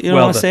 And you don't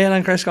want to say it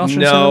on Chris Culture?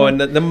 No,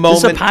 and the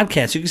moment this is a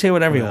podcast, you can say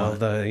whatever you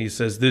want. He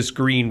says, "This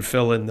green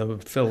fill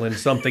in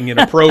something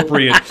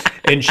inappropriate,"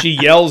 and she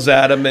yells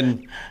at him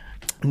and.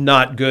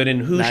 Not good.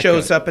 And who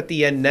shows up at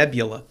the end?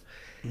 Nebula.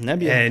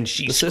 And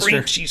she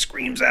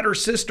screams at her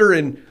sister.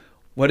 And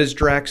what does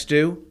Drax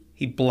do?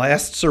 He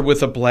blasts her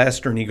with a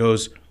blaster, and he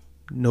goes,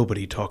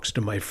 "Nobody talks to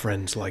my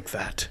friends like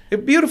that." A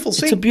beautiful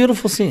scene. It's a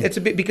beautiful scene.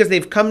 Because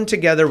they've come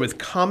together with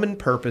common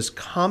purpose,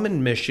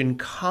 common mission,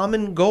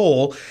 common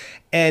goal.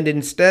 And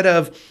instead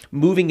of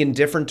moving in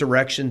different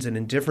directions and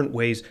in different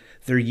ways,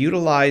 they're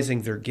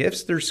utilizing their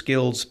gifts, their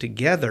skills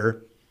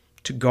together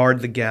to guard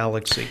the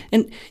galaxy.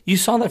 And you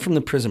saw that from the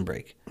Prison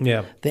Break.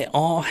 Yeah. They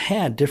all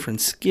had different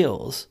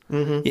skills.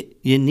 Mm-hmm.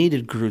 You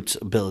needed Groot's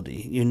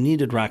ability. You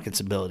needed Rocket's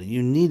ability.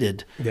 You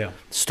needed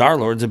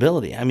Star-Lord's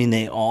ability. I mean,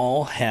 they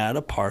all had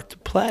a part to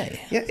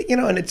play. Yeah,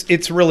 and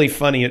it's really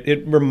funny.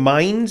 It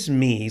reminds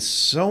me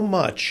so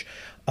much,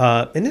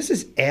 and this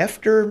is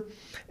after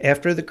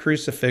the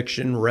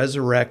crucifixion,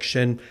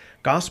 resurrection,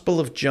 Gospel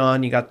of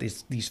John. You got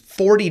these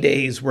 40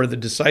 days where the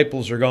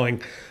disciples are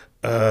going,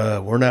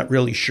 we're not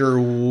really sure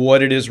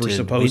what it is we're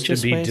supposed to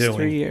be doing.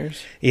 3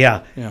 years?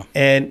 Yeah.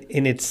 And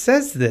it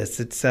says this.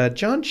 It's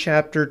John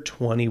chapter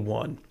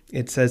 21.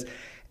 It says,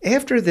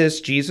 "After this,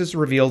 Jesus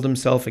revealed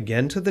himself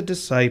again to the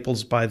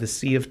disciples by the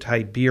Sea of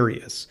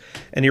Tiberias.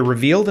 And he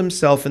revealed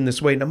himself in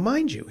this way." Now,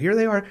 mind you, here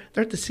they are.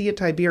 They're at the Sea of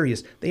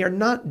Tiberias. They are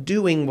not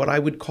doing what I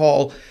would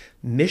call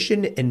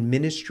mission and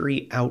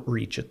ministry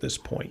outreach at this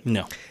point.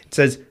 No. It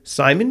says,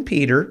 "Simon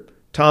Peter,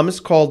 Thomas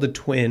called the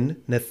twin,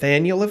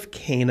 Nathanael of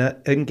Cana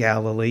in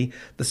Galilee,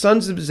 the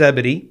sons of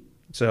Zebedee,"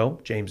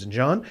 so James and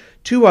John,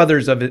 two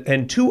others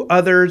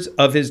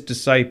of his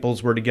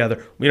disciples were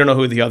together. We don't know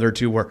who the other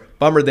two were.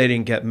 Bummer they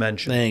didn't get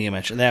mentioned. They didn't get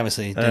mentioned. They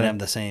obviously didn't have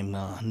the same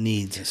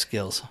needs and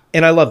skills.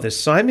 And I love this.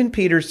 "Simon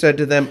Peter said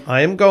to them,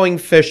 'I am going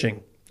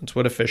fishing.'" That's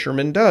what a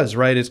fisherman does,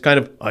 right? It's kind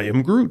of, "I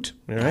am Groot."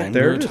 All right,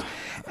 there it is.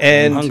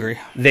 And I'm hungry.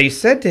 They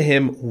said to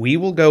him, "We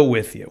will go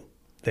with you."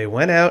 They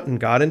went out and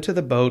got into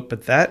the boat,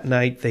 but that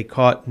night they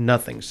caught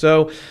nothing.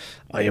 So,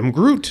 "I am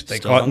Groot." They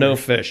caught no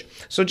fish.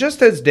 "So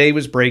just as day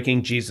was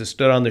breaking, Jesus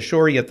stood on the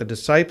shore, yet the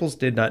disciples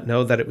did not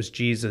know that it was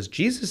Jesus.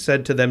 Jesus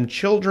said to them,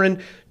 'Children,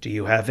 do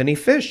you have any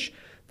fish?'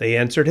 They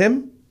answered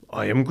him,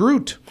 'I am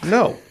Groot.'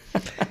 'No.'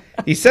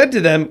 He said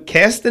to them,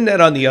 'Cast the net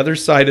on the other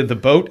side of the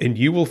boat, and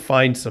you will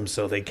find some.'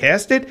 So they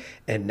cast it,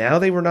 and now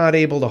they were not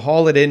able to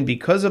haul it in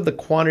because of the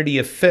quantity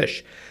of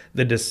fish.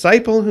 The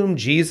disciple whom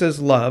Jesus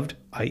loved,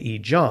 i.e.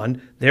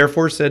 John,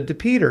 therefore said to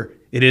Peter,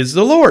 'It is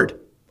the Lord.'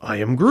 'I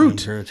am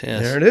Groot.'" Yes.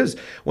 There it is.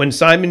 "When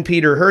Simon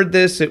Peter heard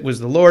this, it was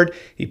the Lord.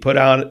 He put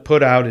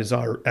out his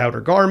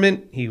outer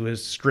garment. He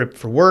was stripped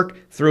for work,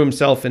 threw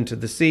himself into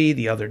the sea.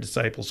 The other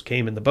disciples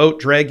came in the boat,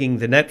 dragging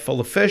the net full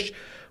of fish,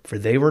 for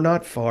they were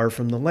not far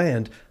from the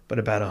land, but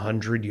about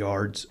 100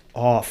 yards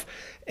off."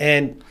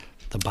 And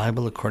the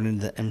Bible according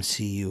to the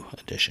MCU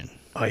edition.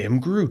 "I am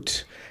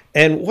Groot."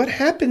 And what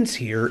happens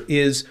here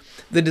is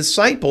the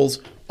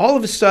disciples all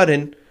of a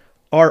sudden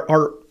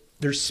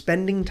they're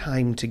spending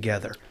time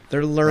together.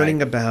 They're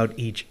learning about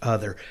each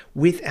other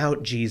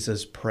without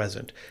Jesus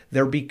present.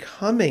 They're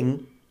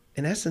becoming,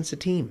 in essence, a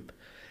team.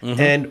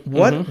 And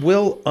what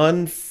will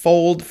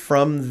unfold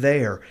from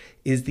there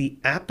is the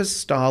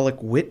apostolic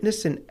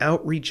witness and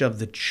outreach of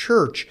the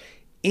church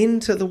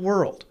into the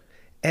world.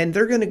 And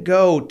they're going to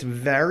go to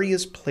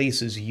various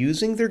places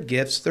using their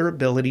gifts, their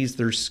abilities,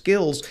 their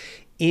skills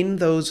in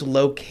those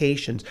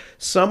locations.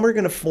 Some are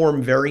going to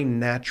form very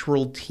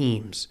natural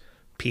teams.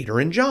 Peter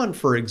and John,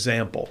 for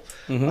example,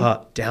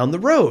 down the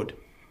road.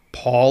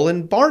 Paul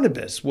and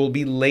Barnabas will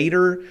be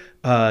later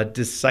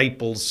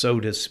disciples, so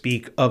to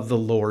speak, of the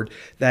Lord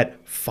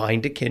that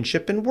find a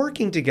kinship in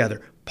working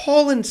together.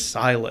 Paul and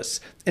Silas,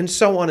 and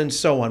so on and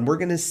so on. We're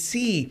going to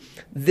see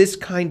this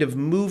kind of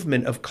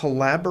movement of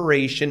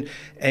collaboration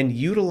and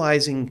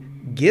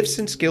utilizing gifts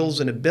and skills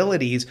and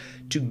abilities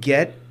to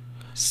get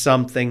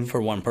something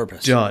for one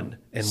purpose done.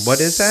 And what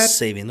is that?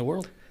 Saving the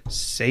world.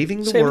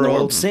 Saving the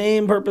world.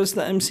 Same purpose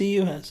the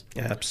MCU has.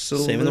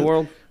 Absolutely. Saving the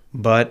world.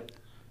 But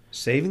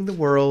saving the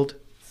world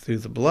through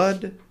the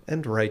blood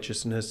and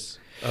righteousness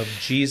of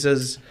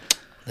Jesus.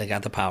 They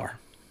got the power.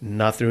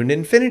 Not through an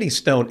infinity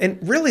stone. And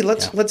really,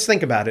 let's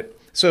think about it.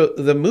 So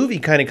the movie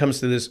kind of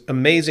comes to this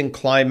amazing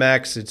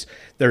climax. It's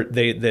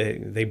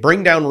they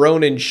bring down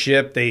Ronan's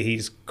ship.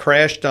 He's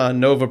crashed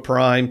on Nova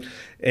Prime.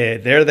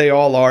 There they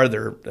all are.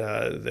 They're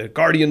the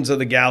Guardians of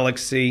the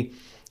Galaxy.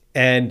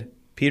 And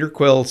Peter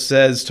Quill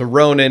says to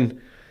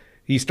Ronan,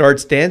 he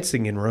starts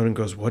dancing, and Ronan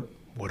goes, "What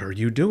are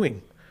you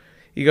doing?"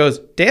 He goes,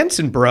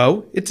 "Dancing,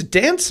 bro. It's a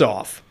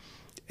dance-off."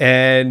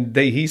 And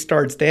he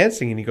starts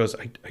dancing, and he goes,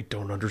 I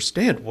don't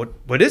understand.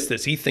 What is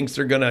this? He thinks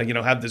they're going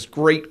to, have this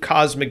great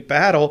cosmic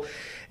battle.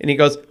 And he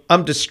goes,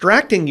 "I'm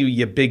distracting you,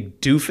 you big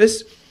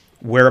doofus."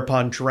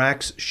 Whereupon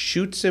Drax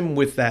shoots him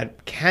with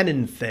that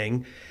cannon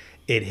thing.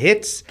 It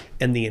hits,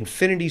 and the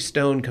Infinity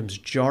Stone comes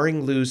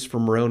jarring loose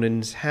from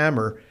Ronan's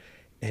hammer.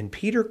 And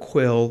Peter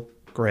Quill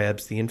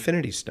grabs the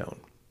Infinity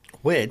Stone.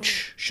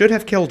 Which should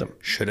have killed him.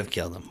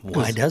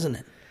 Why doesn't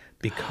it?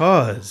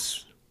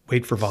 Because...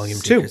 wait for volume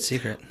 2.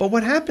 Secret. But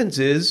what happens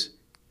is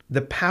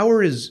the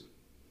power is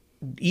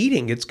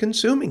eating, it's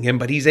consuming him,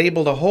 but he's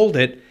able to hold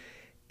it.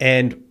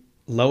 And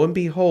lo and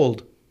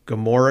behold,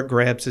 Gamora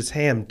grabs his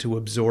hand to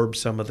absorb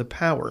some of the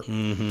power.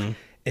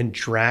 And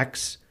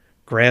Drax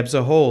grabs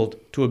a hold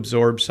to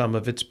absorb some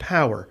of its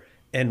power.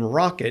 And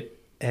Rocket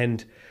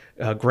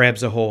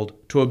grabs a hold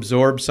to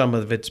absorb some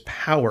of its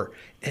power.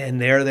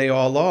 And there they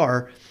all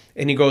are.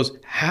 And he goes,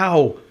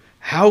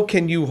 How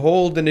can you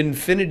hold an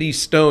infinity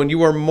stone?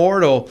 You are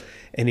mortal.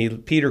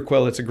 And Peter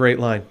Quill, it's a great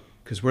line,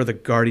 because we're the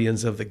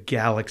guardians of the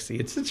galaxy.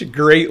 It's such a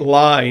great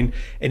line.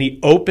 And he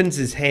opens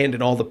his hand,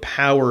 and all the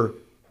power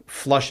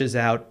flushes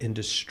out and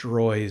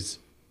destroys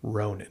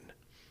Ronan.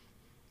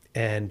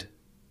 And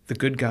the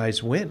good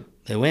guys win.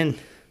 They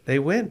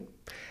win.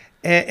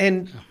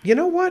 And you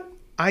know what?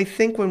 I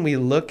think when we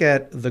look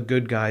at the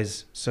good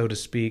guys, so to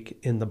speak,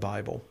 in the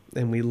Bible,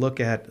 and we look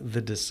at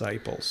the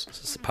disciples.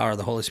 This is the power of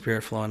the Holy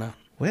Spirit flowing out.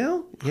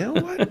 Well, you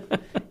know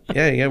what?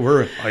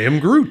 I am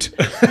Groot.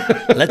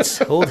 Let's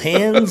hold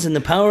hands, and the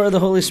power of the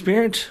Holy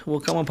Spirit will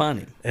come upon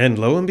you. And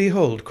lo and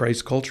behold,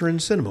 Christ culture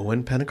and cinema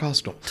went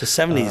Pentecostal. To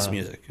 70s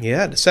music.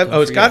 Yeah, it's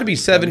got to be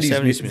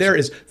 70s music. There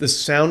is the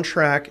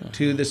soundtrack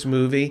to this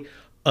movie,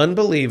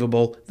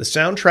 unbelievable. The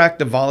soundtrack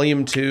to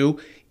Volume 2,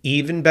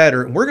 even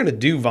better. We're going to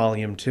do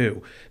Volume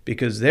 2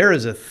 because there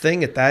is a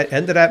thing at that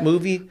end of that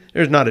movie.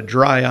 There's not a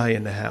dry eye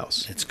in the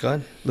house. It's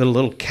good.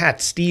 Little Cat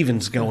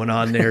Stevens going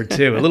on there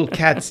too. A little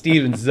Cat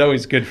Stevens is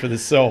always good for the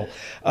soul.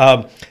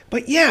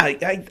 But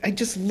yeah, I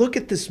just look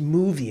at this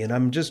movie and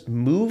I'm just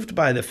moved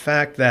by the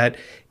fact that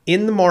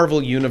in the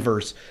Marvel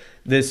Universe,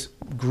 this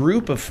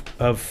group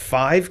of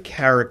 5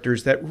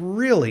 characters that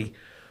really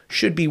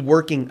should be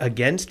working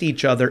against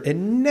each other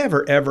and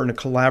never ever in a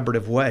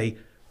collaborative way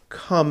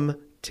come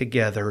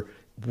together,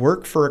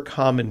 work for a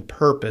common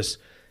purpose,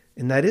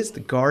 and that is to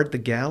guard the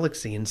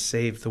galaxy and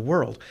save the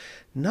world.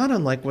 Not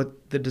unlike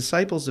what the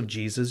disciples of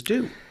Jesus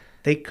do.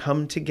 They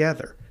come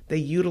together. They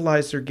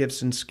utilize their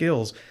gifts and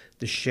skills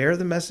to share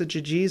the message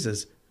of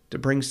Jesus to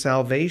bring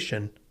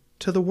salvation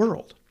to the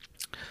world.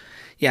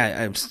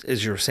 Yeah,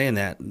 as you were saying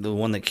that, the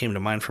one that came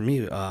to mind for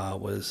me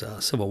was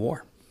Civil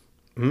War.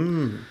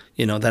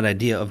 That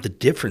idea of the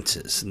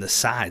differences and the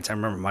sides. I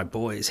remember my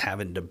boys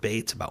having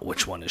debates about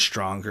which one is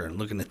stronger and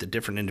looking at the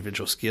different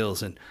individual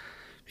skills. And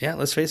yeah,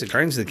 let's face it,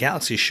 Guardians of the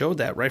Galaxy showed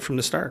that right from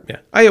the start. Yeah,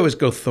 I always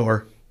go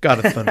Thor,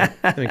 God of Thunder.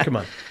 I mean, come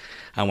on.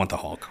 I want the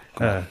Hulk.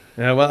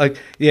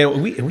 We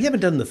haven't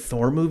done the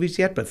Thor movies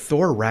yet, but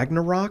Thor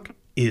Ragnarok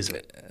is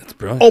it's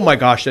brilliant. Oh my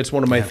gosh, that's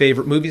one of my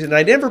favorite movies. And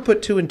I never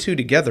put 2 and 2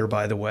 together,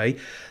 by the way,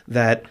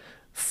 that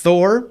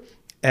Thor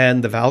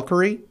and the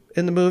Valkyrie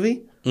in the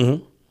movie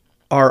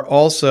are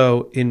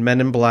also in Men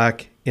in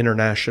Black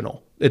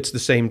International. It's the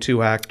same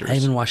 2 actors. I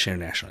haven't watched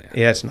International yet.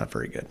 Yeah, it's not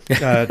very good.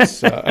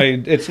 It's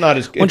not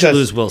as good. Once you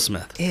lose Will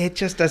Smith. It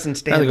just doesn't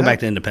stand I'll up. go back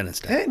to Independence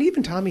Day. And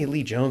even Tommy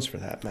Lee Jones, for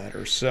that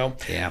matter. So,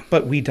 yeah.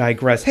 But we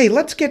digress. Hey,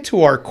 let's get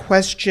to our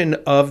question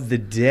of the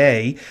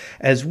day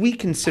as we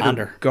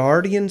consider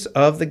Guardians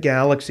of the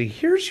Galaxy.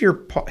 Here's your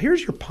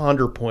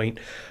ponder point,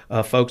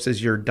 folks,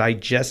 as you're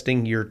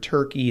digesting your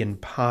turkey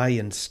and pie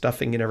and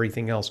stuffing and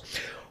everything else.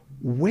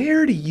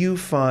 Where do you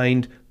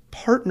find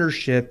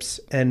partnerships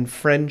and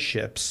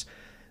friendships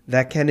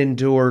that can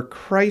endure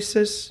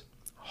crisis,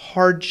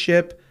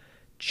 hardship,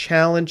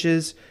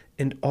 challenges,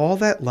 and all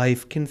that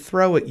life can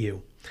throw at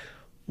you?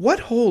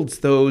 What holds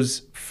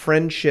those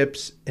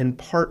friendships and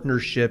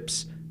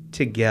partnerships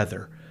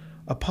together?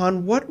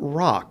 Upon what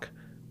rock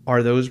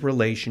are those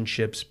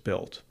relationships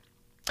built?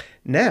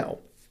 Now,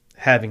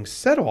 having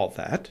said all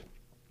that,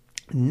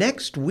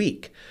 next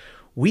week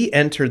we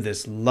enter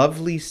this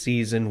lovely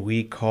season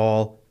we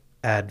call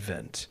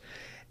Advent.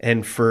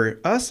 And for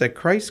us at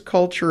Christ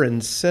Culture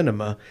and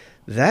Cinema,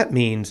 that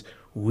means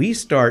we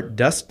start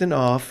dusting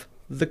off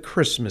the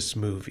Christmas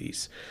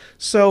movies.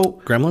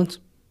 So, Gremlins?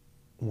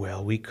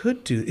 Well, we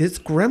could do. Is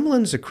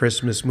Gremlins a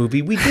Christmas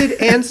movie? We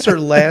did answer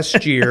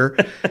last year.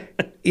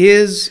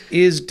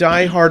 Is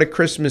Die Hard a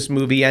Christmas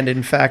movie? And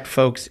in fact,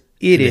 folks,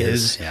 it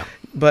is. Yeah.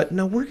 But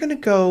no, we're going to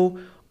go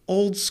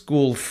old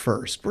school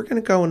first. We're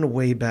going to go in the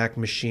Wayback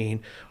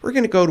Machine. We're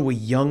going to go to a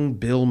young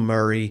Bill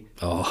Murray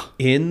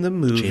in the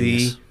movie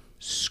Genius.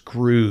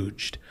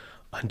 Scrooged.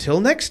 Until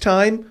next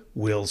time,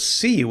 we'll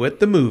see you at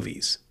the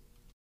movies.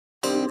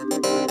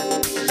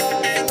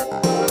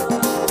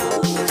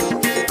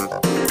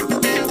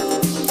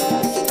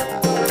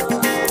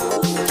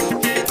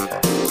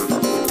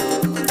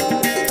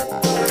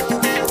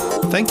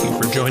 Thank you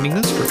for joining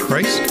us for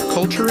Christ,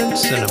 Culture, and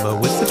Cinema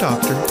with the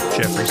Doctor,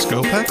 Jeffrey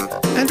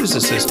Skopak, and his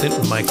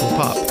assistant, Michael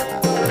Popp.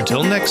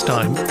 Until next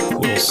time,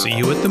 we'll see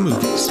you at the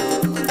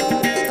movies.